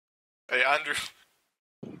Hey, Andrew.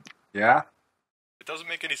 Yeah? It doesn't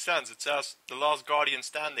make any sense. It says the last guardian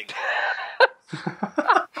standing.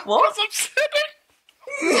 What? That's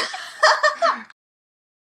upsetting.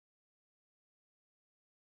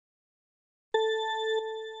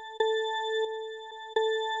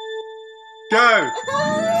 Go!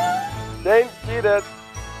 Dane cheated.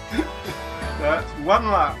 That's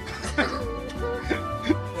 1 lap.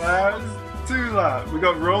 That's 2 laps. We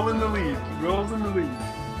got Roll in the lead. Rolls in the lead.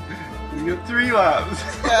 We got 3 laps.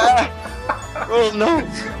 Yeah. Oh no!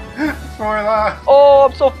 4 laps. Oh,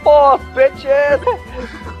 I'm so fast, bitches.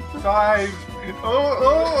 5.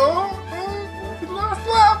 Oh. Last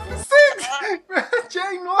lap. 6.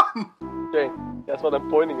 Jane won. Jane, that's what I'm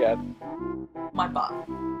pointing at. My butt.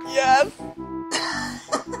 Yes.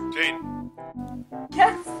 Jane,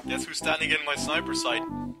 Yes. guess who's standing in my sniper sight?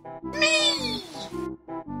 Me.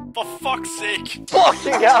 For fuck's sake!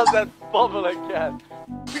 Fucking hell, that bubble again.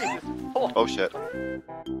 Jesus fuck. Oh shit.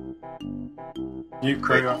 You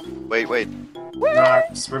Kruger. Wait. Nah,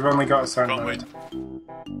 we've only got a certain Can't wait. mode.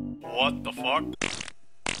 What the fuck?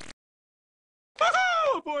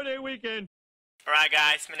 Woohoo! 4-day weekend. Alright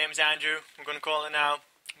guys, my name is Andrew. I'm gonna call it now.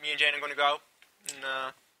 Me and Jane are gonna go. And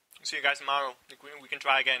see you guys tomorrow. We can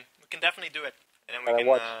try again. We can definitely do it. And then we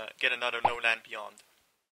can get another No Land Beyond.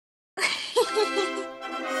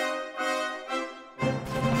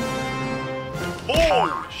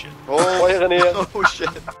 Oh shit. Oh, Wait in here. oh shit.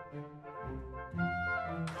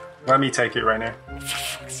 Let me take it right now. For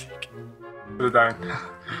fuck's sake. Put it down.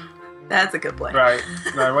 That's a good play. Right.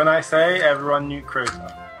 Now, when I say everyone nuke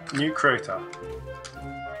Crota. Nuke Crota.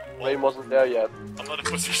 Wayne wasn't there yet. I'm not in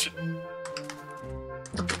position.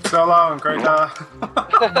 So long, Crota.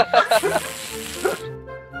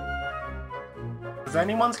 Does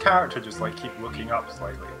anyone's character just like keep looking up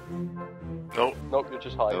slightly? No. Nope, you're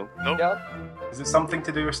just high. No. Nope. Yeah. Is it something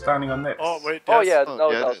to do with standing on this? Oh wait. Oh yes. yeah, Oh,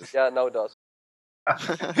 no yeah, it it does. is. Yeah, no it does.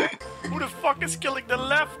 Who the fuck is killing the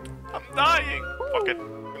left? I'm dying. Fuck it.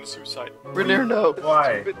 I'm gonna suicide. We're near no.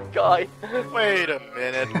 Why? Stupid guy. Wait a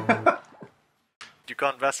minute. You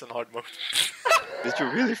can't rest in hard mode. Did you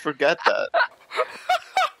really forget that?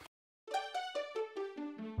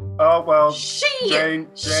 Oh well. Shit! Jane.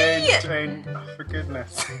 Shit! Oh, for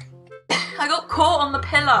goodness. I got caught on the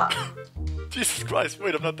pillar. Jesus Christ,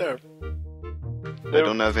 wait, I'm not there. I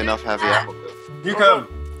don't have enough heavy ammo. You come.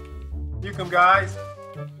 You come, guys.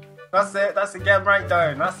 That's it. Get right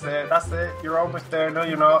down. That's it. You're almost there. No,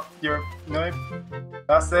 you're not. No.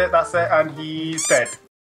 That's it. And he's dead.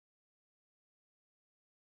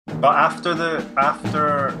 But after the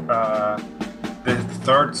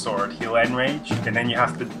third sword, he'll enrage, and then you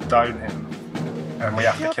have to down him, and we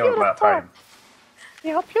have to kill him that time.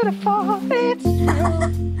 You're beautiful. It's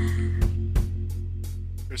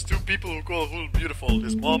There's 2 people who call Hul beautiful.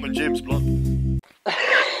 His mom and James Blunt.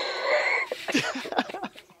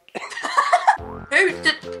 Who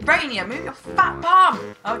did Rainier, move your fat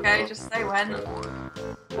bum! Okay, just say when.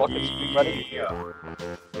 rockets ready. Yeah.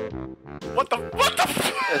 What the fuck?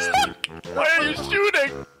 Why are you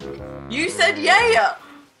shooting? You said yeah! Yeah.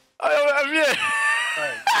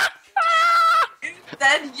 You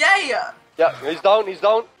said yeah! Yeah, he's down.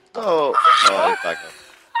 Oh, I'm back up.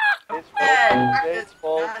 It's Yeah, fault. It's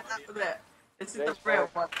fault. that was it. This is the real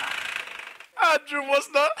one. Andrew was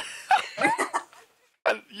not.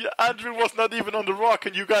 And yeah, Andrew was not even on the rock,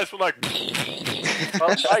 and you guys were like. Well,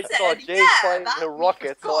 I saw said, James yeah, flying that in a was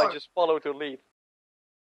rocket, so I good. just followed her lead.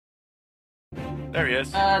 There he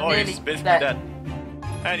is. Oh, He's nearly basically dead. dead.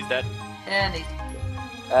 And he's dead. And he...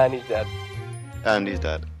 And he's dead. And he's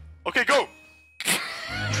dead. Okay, go.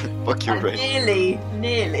 Fuck you, Ray. Nearly.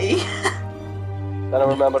 Then I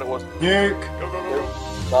remembered it was Nuke. Go.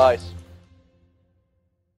 nice.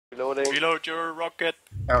 Reloading. Reload your rocket.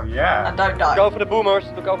 Oh yeah. And don't die. Go for the boomers.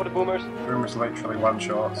 Look out for the boomers. Boomer's literally one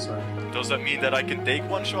shot, so Does that mean that I can take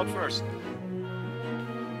one shot first?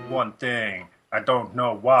 one thing. I don't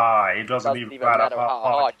know why. It doesn't even matter how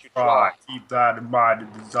hard you try. Keep that in mind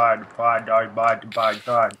and desire to find out by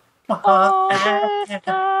time. All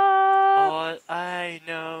I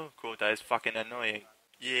know. Crota is fucking annoying.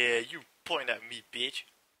 Yeah, you point at me, bitch.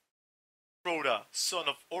 Crota, son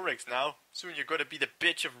of Oryx now. Soon you're gonna be the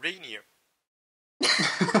bitch of Rainier.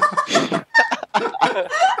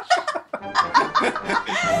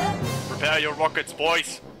 Prepare your rockets,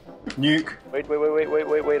 boys. Nuke. Wait.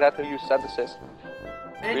 I have to use synthesis.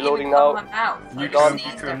 I didn't Reloading even cover now. my mouth. I Nuke just him,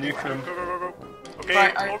 sneezed nuke him, nuke everywhere. him. Go. Okay,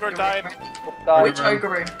 Right, ogre ogre time. Die. Which ogre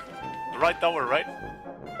room? The right tower, right?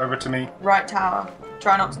 Over to me. Right tower.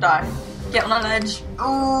 Try not to die. Get on the ledge.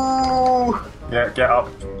 Ooh! Yeah, get up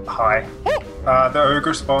high. The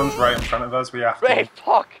ogre spawns right in front of us. We have to. Ray,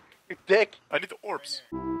 fuck. You dick. I need the orbs.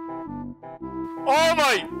 Oh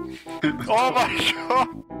my! Oh my god!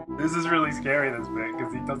 This is really scary, this bit,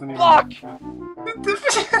 because he doesn't even... Fuck!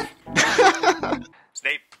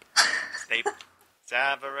 Snape. Snape.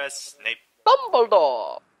 Severus Snape.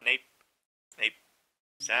 Dumbledore! Snape. Snape.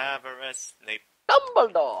 Severus Snape.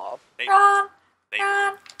 Dumbledore! Snape. Ron, Snape.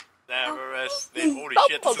 Ron. Severus Snape. Holy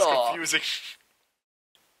shit, this is Dumbledore. confusing.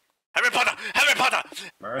 Harry Potter! Harry Potter!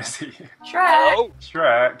 Where is he? Shrek. Oh!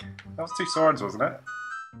 Shrek. That was 2 swords, wasn't it?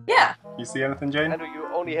 Yeah. You see anything, Jane? Andrew, you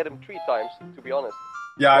only hit him 3 times, to be honest.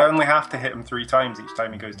 Yeah, I only have to hit him 3 times each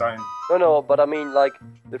time he goes down. No, but I mean, like,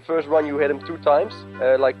 the first run you hit him 2 times,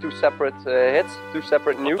 like 2 separate hits, 2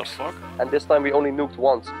 separate What the nukes, fuck? and this time we only nuked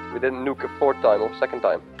once. We didn't nuke a 4th time or 2nd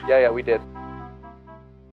time. Yeah, we did.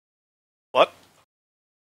 What?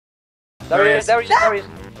 There he is, there he is.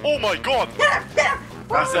 Oh my god! Get him, get him.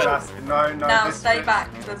 That's it, that's it. No, Now this stay bit.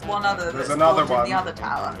 back, because there's one other There's that's another spawned in the one. other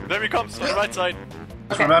tower. There he comes on the right side.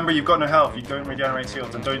 Just Okay. remember, you've got no health, you don't regenerate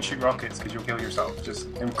shields, and don't shoot rockets, because you'll kill yourself. Just...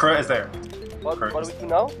 And Crit is there. What do we do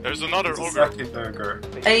now? There's another It's a ogre. second ogre.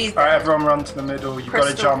 He's Alright, everyone run to the middle. You've got to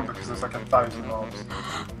Crystal. jump, because there's like 1,000 mobs.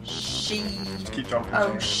 she. Just keep jumping.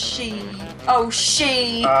 Oh, she. Oh,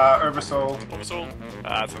 she. Herbisol. Oversoul.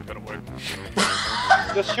 Ah, that's not gonna work.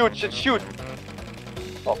 Just shoot!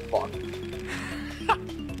 Oh, fuck.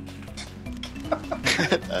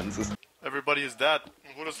 Dances. Everybody is dead.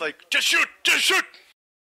 Who is like, just shoot! Just shoot!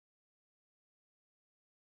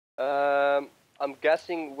 I'm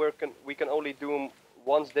guessing we can only do him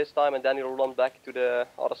once this time, and then he'll run back to the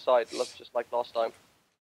other side, just like last time.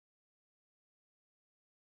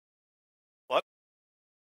 What?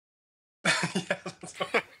 Yeah, that's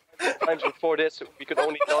fine. Times before this, we could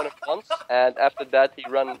only down him once, and after that he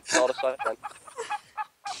ran to the other side again.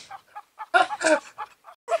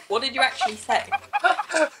 What did you actually say?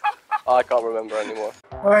 I can't remember anymore.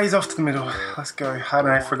 Alright, he's off to the middle. Let's go. And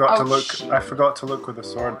I forgot to Oh, look. shit. I forgot to look where the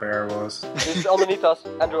sword bearer was. He's underneath us,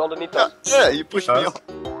 Andrew, underneath us. Yeah, you pushed me Does? off.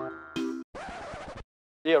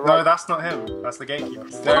 Yeah, No, right. that's not him. That's the gatekeeper. On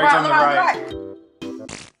There the he's right, on the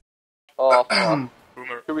right. Oh, fuck.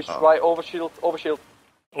 Boomer. Should we try overshield? Overshield.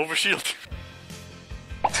 Overshield.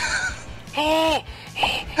 Oh!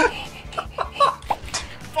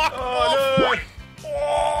 Fuck off!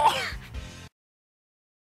 Oh!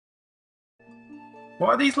 What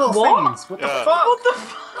are these little What? things? What the Yeah. fuck? What the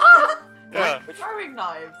fuck? Yeah, Throwing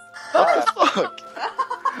knives. Fuck.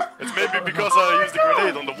 it's maybe because I used the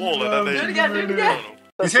grenade on the wall and then they... Do it again, do it I again. don't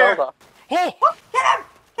know. He's here. Zelda. Oh! Get him!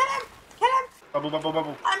 Get him! Get him! Bubble, bubble,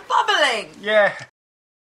 bubble. I'm bubbling! Yeah.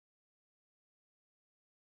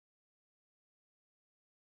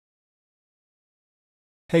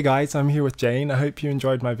 Hey guys, I'm here with Jane. I hope you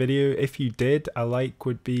enjoyed my video. If you did, a like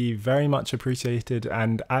would be very much appreciated,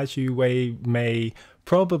 and as you may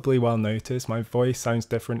probably well notice, my voice sounds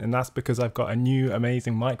different, and that's because I've got a new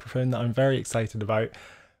amazing microphone that I'm very excited about.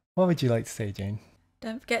 What would you like to say, Jane?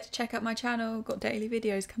 Don't forget to check out my channel, got daily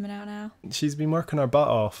videos coming out now. She's been working her butt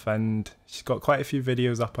off, and she's got quite a few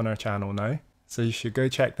videos up on her channel now, so you should go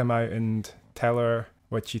check them out and tell her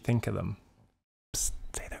what you think of them. Psst,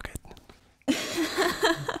 say they're good.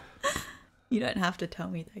 You don't have to tell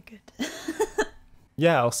me they're good.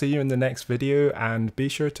 Yeah, I'll see you in the next video, and be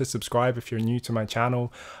sure to subscribe if you're new to my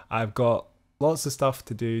channel. I've got lots of stuff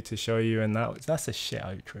to do to show you, and that's a shit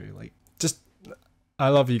outro. Like, just, I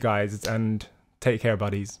love you guys, and take care,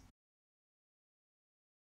 buddies.